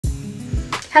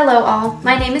Hello all,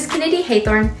 my name is Kennedy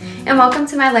Haythorne and welcome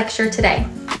to my lecture today.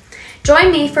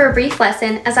 Join me for a brief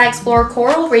lesson as I explore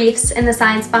coral reefs and the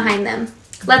science behind them.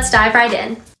 Let's dive right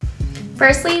in.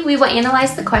 Firstly, we will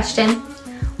analyze the question,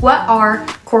 what are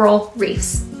coral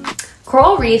reefs?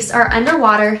 Coral reefs are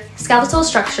underwater skeletal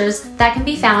structures that can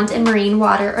be found in marine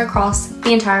water across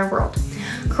the entire world.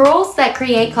 Corals that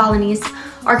create colonies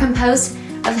are composed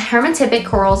of hermatypic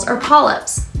corals or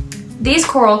polyps. These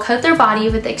coral coat their body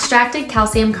with extracted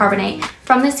calcium carbonate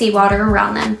from the seawater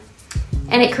around them,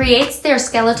 and it creates their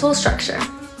skeletal structure.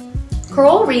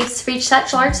 Coral reefs reach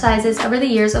such large sizes over the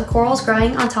years of corals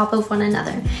growing on top of one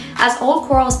another. As old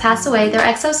corals pass away, their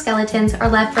exoskeletons are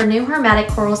left for new hermatic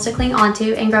corals to cling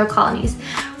onto and grow colonies.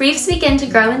 Reefs begin to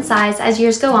grow in size as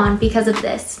years go on because of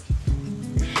this.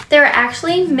 There are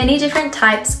actually many different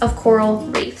types of coral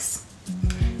reefs.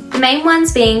 The main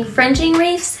ones being fringing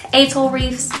reefs, atoll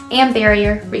reefs, and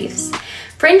barrier reefs.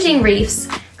 Fringing reefs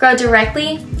grow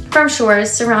directly from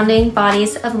shores surrounding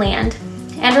bodies of land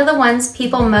and are the ones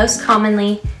people most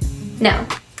commonly know.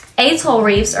 Atoll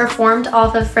reefs are formed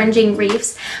off of fringing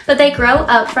reefs, but they grow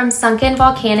up from sunken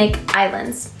volcanic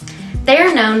islands. They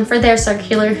are known for their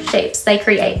circular shapes they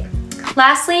create.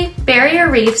 Lastly,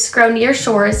 barrier reefs grow near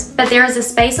shores, but there is a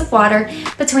space of water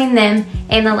between them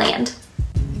and the land.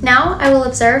 Now I will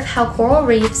observe how coral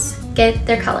reefs get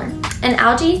their color. An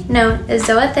algae known as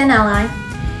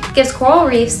zooxanthellae gives coral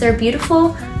reefs their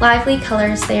beautiful, lively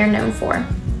colors they are known for.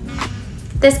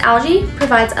 This algae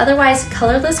provides otherwise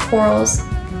colorless corals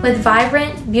with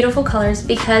vibrant, beautiful colors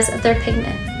because of their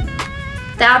pigment.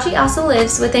 The algae also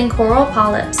lives within coral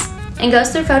polyps and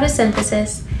goes through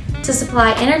photosynthesis to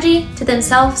supply energy to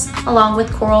themselves along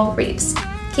with coral reefs,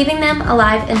 keeping them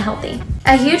alive and healthy.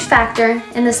 A huge factor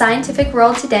in the scientific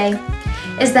world today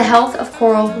is the health of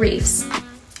coral reefs.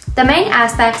 The main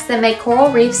aspects that make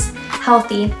coral reefs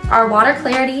healthy are water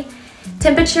clarity,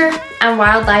 temperature, and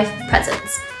wildlife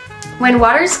presence. When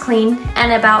water is clean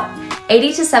and about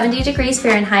 80 to 70 degrees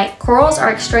Fahrenheit, corals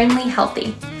are extremely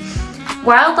healthy.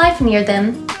 Wildlife near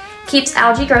them keeps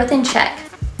algae growth in check,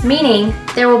 meaning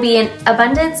there will be an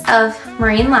abundance of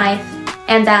marine life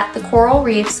and that the coral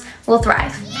reefs will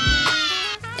thrive.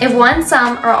 If one,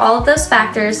 some, or all of those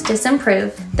factors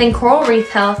disimprove, then coral reef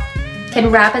health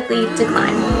can rapidly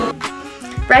decline.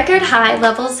 Record high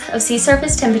levels of sea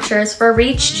surface temperatures were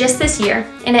reached just this year,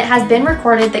 and it has been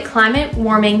recorded that climate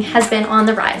warming has been on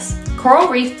the rise. Coral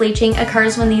reef bleaching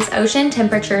occurs when these ocean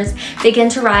temperatures begin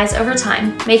to rise over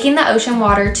time, making the ocean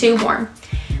water too warm.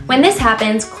 When this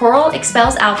happens, coral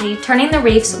expels algae, turning the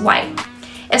reefs white.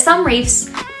 If some reefs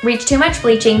reach too much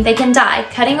bleaching, they can die,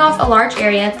 cutting off a large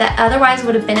area that otherwise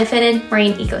would have benefited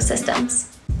marine ecosystems.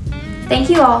 Thank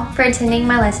you all for attending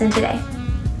my lesson today.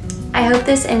 I hope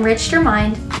this enriched your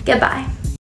mind. Goodbye.